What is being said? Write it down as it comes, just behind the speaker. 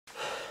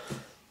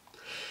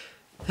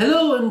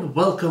Hello and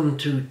welcome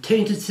to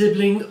Tainted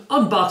Sibling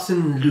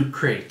Unboxing Loot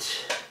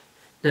Crate.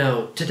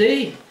 Now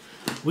today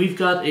we've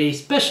got a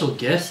special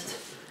guest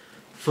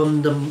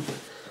from the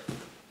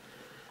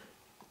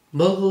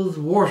Muggles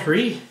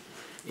Watery.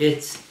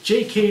 It's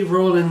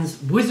JKRowling's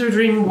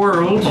Wizarding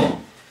World,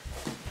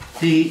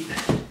 the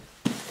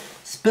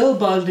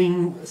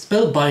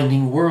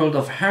spellbinding world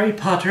of Harry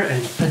Potter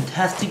and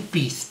Fantastic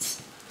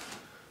Beasts.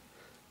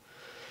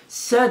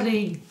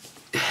 Sadly,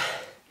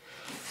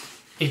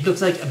 it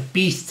looks like a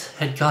beast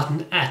had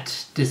gotten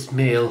at this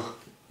mail.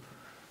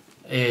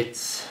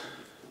 It's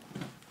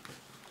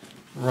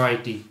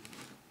rightly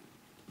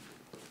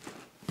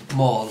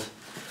mauled,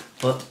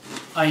 but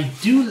I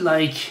do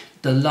like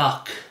the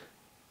lock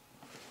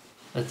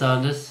that's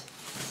on this.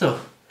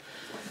 So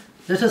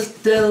let us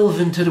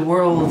delve into the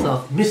world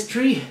of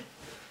mystery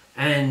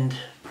and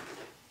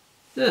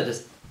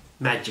just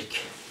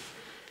magic.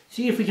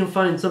 See if we can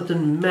find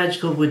something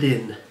magical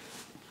within.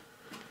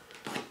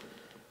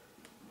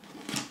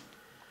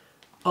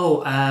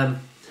 Oh,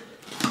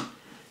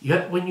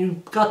 when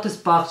you got this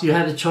box, you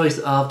had a choice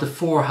of the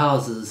 4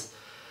 houses.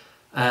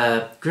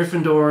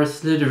 Gryffindor,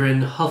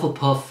 Slytherin,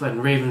 Hufflepuff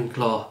and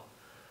Ravenclaw.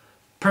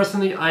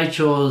 Personally, I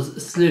chose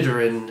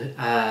Slytherin.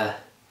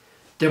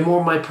 They're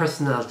more my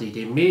personality.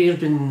 They may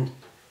have been,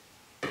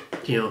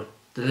 the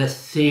less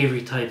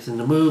savoury types in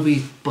the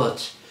movies,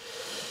 but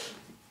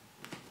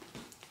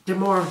they're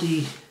more of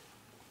the,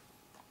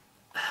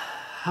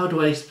 how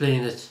do I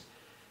explain it,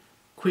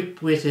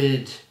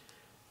 quick-witted,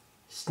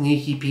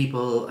 sneaky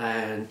people,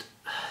 and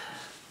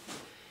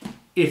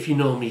if you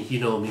know me, you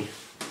know me.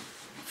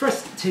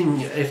 First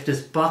thing, if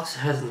this box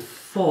doesn't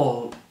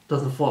fall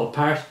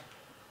apart.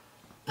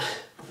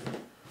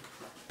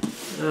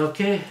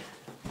 Okay,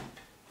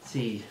 let's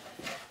see.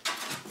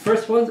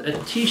 First one's a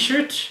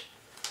t-shirt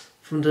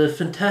from the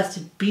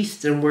Fantastic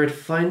Beasts and Where to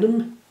Find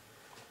Them.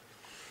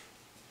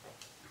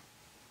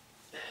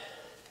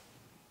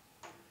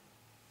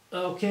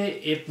 Okay,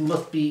 it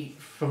must be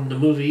from the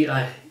movie.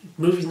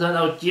 Movie's not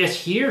out yet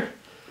here,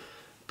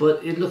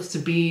 but it looks to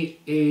be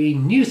a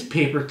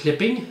newspaper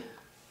clipping.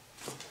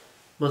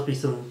 Must be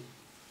some,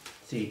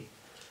 see,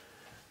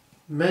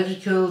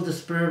 magical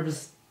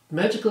disturbances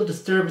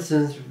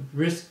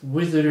risk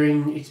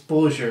wizarding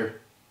exposure.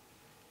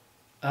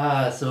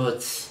 So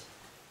it's,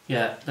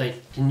 yeah,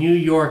 like the New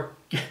York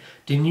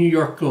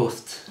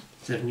Ghost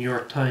instead of New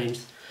York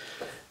Times.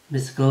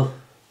 Mystical,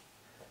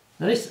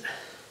 nice.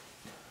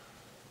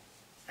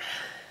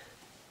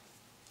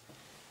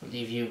 I'll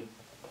leave you.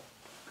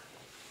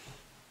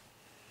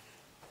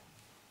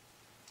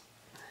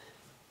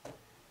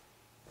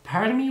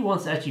 Part of me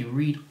wants to actually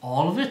read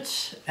all of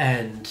it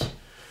and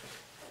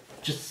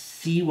just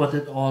see what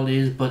it all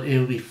is, but it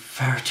will be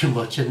far too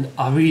much and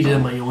I'll read it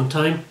in my own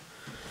time.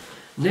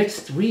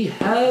 Next we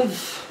have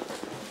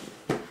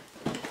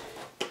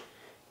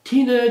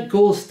Tina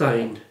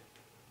Goldstein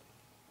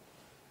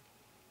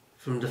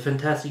from the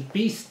Fantastic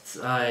Beasts.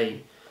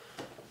 As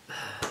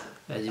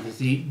you can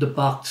see, the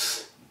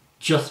box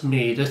just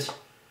made it.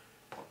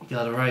 You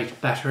got a right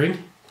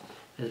battering,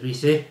 as we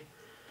say.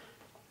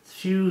 A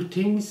few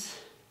things.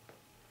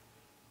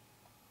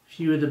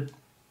 Few of the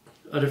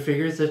other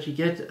figures that you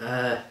get.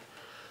 I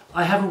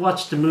haven't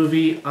watched the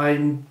movie.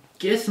 I'm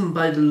guessing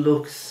by the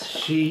looks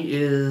she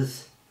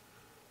is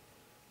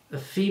a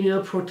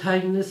female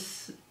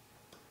protagonist.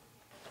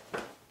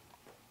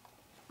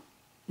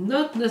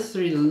 Not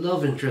necessarily the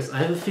love interest. I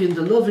have a feeling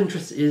the love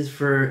interest is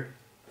for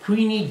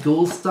Queenie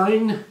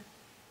Goldstein.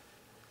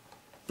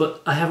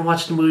 But I haven't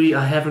watched the movie,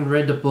 I haven't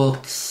read the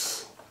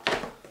books.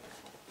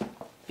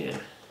 Yeah,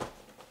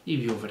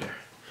 leave you over there.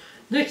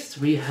 Next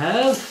we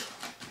have,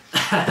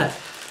 I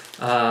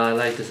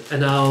like this,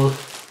 an owl.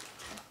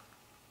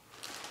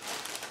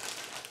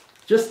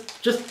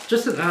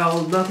 Just an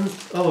owl, nothing.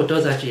 Oh, it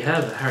does actually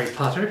have a Harry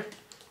Potter.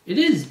 It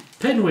is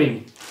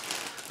Penguin.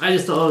 I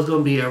just thought it was going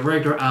to be a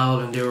regular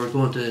owl and they were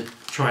going to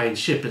try and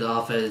ship it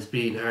off as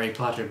being Harry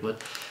Potter,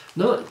 but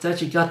no, it's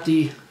actually got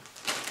the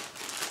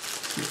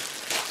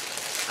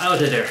out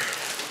of there.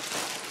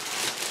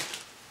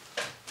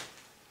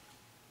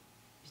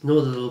 He's no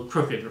little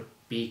crooked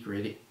beak,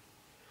 really.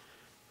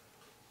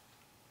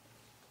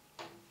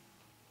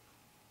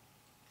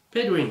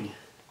 Bedwing.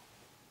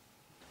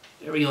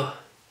 There we go.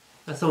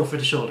 That's one for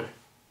the shoulder.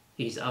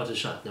 He's out of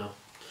shot now.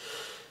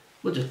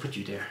 We'll just put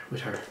you there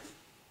with her.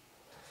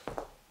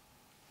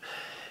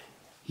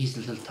 He's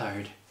a little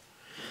tired.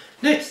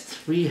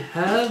 Next, we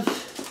have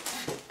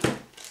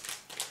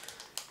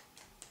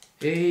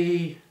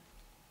a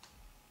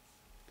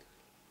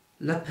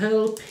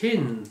lapel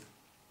pin.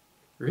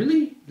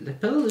 Really?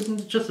 Lapel?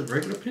 Isn't it just a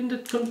regular pin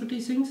that comes with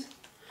these things?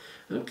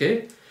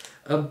 Okay.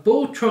 A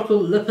bow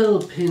truckle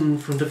lapel pin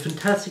from the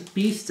Fantastic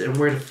Beasts and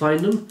Where to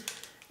Find Them.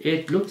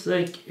 It looks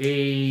like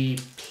a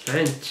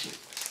plant,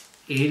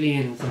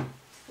 alien,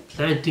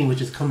 planting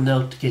which is coming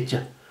out to get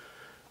you.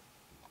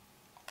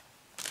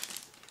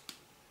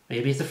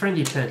 Maybe it's a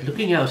friendly plant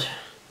looking out.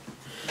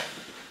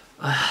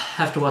 I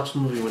have to watch the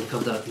movie when it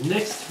comes out.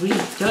 Next we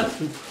got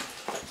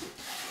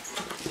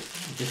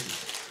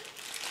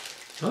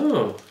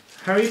Oh,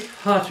 Harry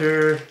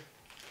Potter.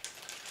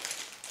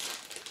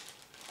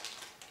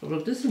 Well,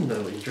 this is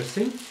now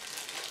interesting.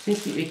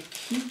 Seems to be a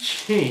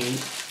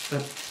keychain.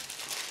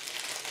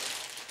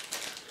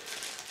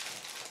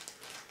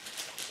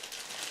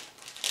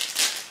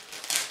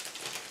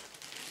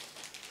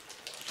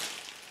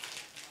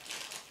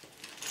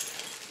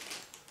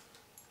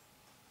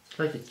 It's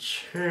like it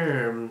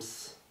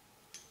charms.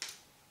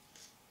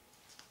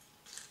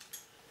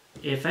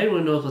 If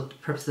anyone knows what the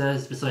purpose of that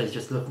is, besides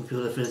just looking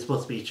cool, if it's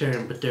supposed to be a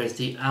charm, but there's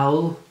the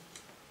owl.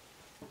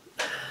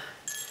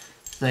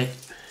 It's like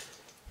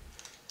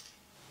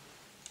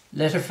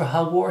letter for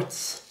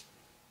Hogwarts,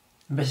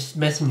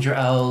 messenger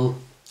owl.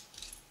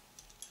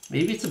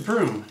 Maybe it's a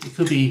broom. It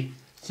could be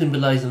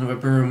symbolizing of a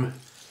broom.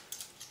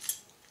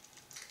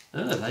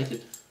 Oh, I like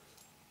it.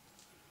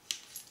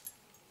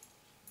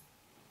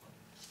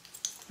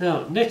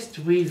 Now, next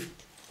we've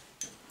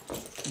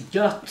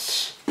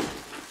got...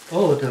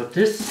 Oh, now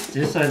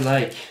this I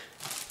like.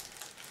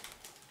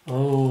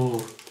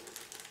 Oh.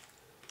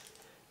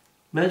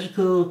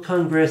 Magical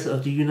Congress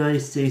of the United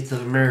States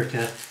of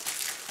America.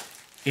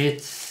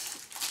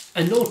 It's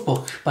a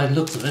notebook by the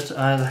looks of it.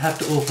 I'll have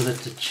to open it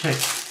to check.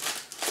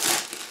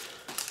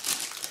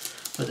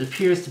 But it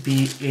appears to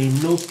be a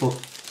notebook.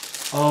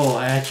 Oh,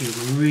 I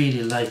actually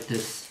really like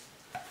this.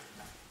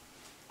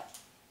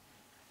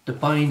 The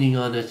binding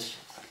on it,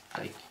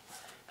 like,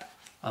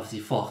 obviously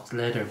fox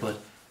leather, but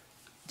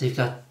they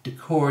got the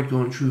cord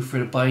going through for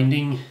the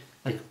binding,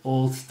 like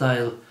old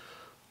style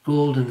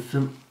golden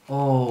film.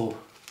 Oh,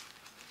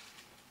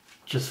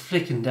 just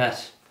flicking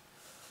that.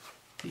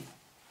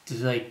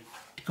 There's like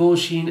gold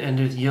sheen and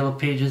there's yellow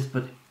pages,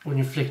 but when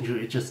you're flicking through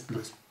it, it just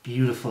looks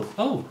beautiful.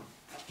 Oh,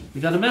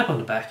 we got a map on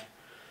the back.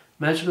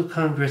 Magical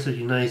Congress of the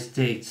United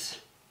States.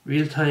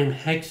 Real-time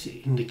hex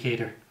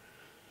indicator.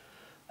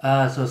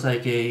 So it's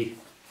like a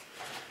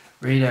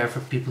radar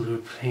for people who are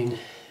playing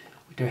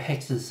with their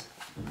hexes.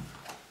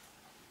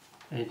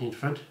 Anything in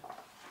front?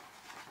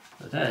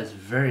 Oh, that is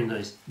very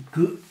nice.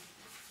 Good,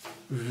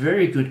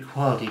 very good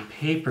quality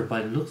paper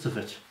by the looks of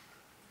it.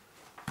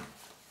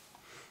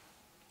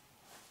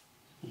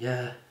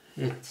 Yeah,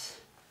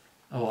 it's...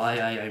 Oh,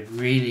 I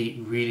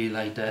really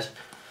like that.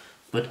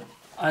 But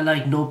I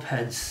like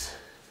notepads.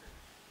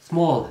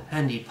 Small,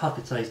 handy,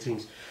 pocket-sized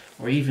things.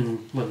 Or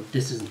even, well,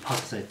 this isn't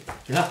pocket-sized.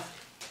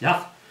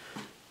 Yeah.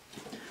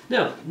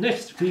 Now,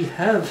 next we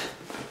have,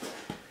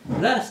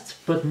 last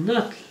but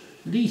not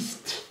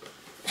least,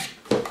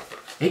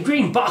 a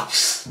green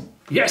box!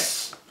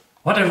 Yes!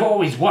 What I've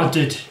always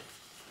wanted!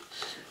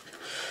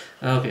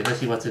 Okay, let's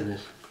see what's in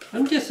it.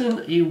 I'm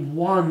guessing a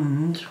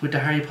wand with the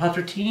Harry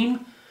Potter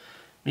theme.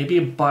 Maybe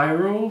a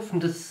biro from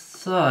the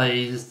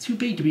size. It's too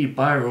big to be a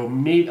biro.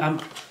 Maybe I'm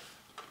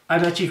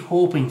actually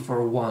hoping for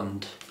a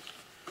wand.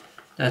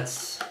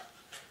 That's...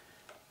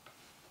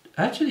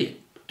 Actually,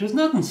 there's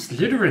nothing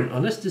Slytherin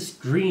unless this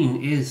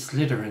green is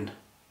Slytherin.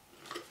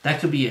 That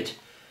could be it.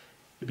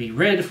 It'd be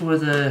red if it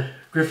was a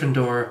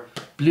Gryffindor,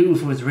 blue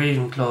if it was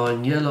Ravenclaw,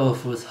 and yellow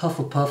if it was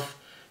Hufflepuff.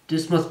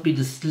 This must be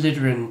the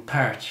Slytherin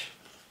part.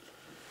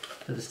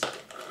 That is the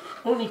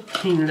only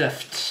thing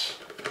left.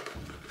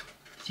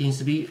 Seems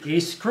to be a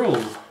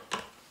scroll.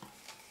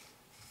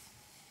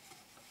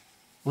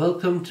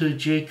 Welcome to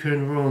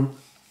JKRowling.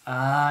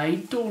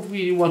 I don't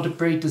really want to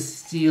break the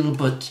seal,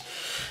 but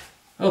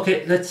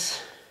okay,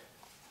 let's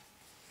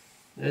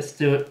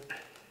do it.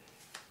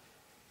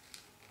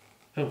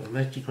 Oh, I'm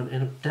actually going to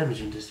end up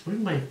damaging this. Where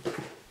did my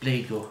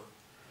blade go?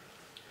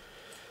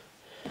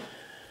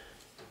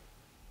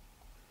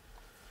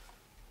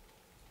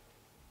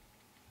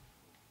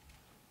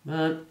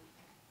 Man,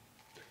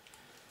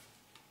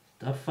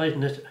 stop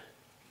fighting it.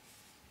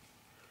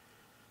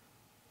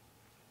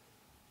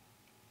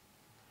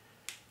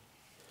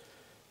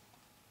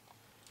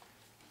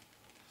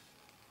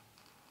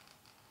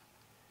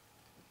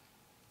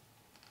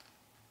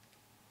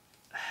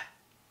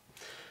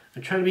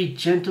 I'm trying to be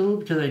gentle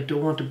because I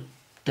don't want to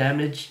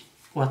damage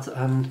what's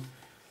on.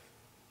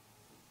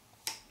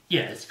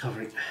 Yeah, it's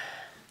covering.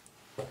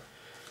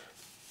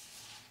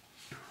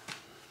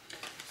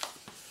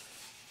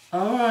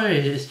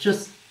 Alright, it's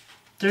just,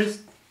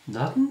 there's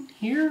nothing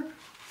here?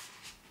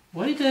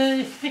 Why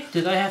the heck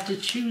did I have to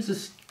choose a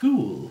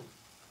school?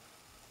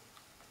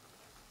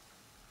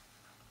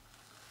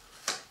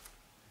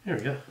 There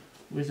we go,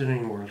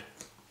 Wizarding World.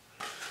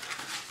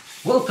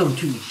 Welcome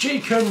to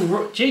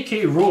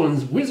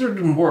JKRowling's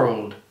Wizarding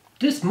World.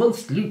 This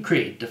month's Loot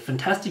Crate, the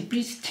Fantastic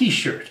Beasts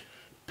t-shirt.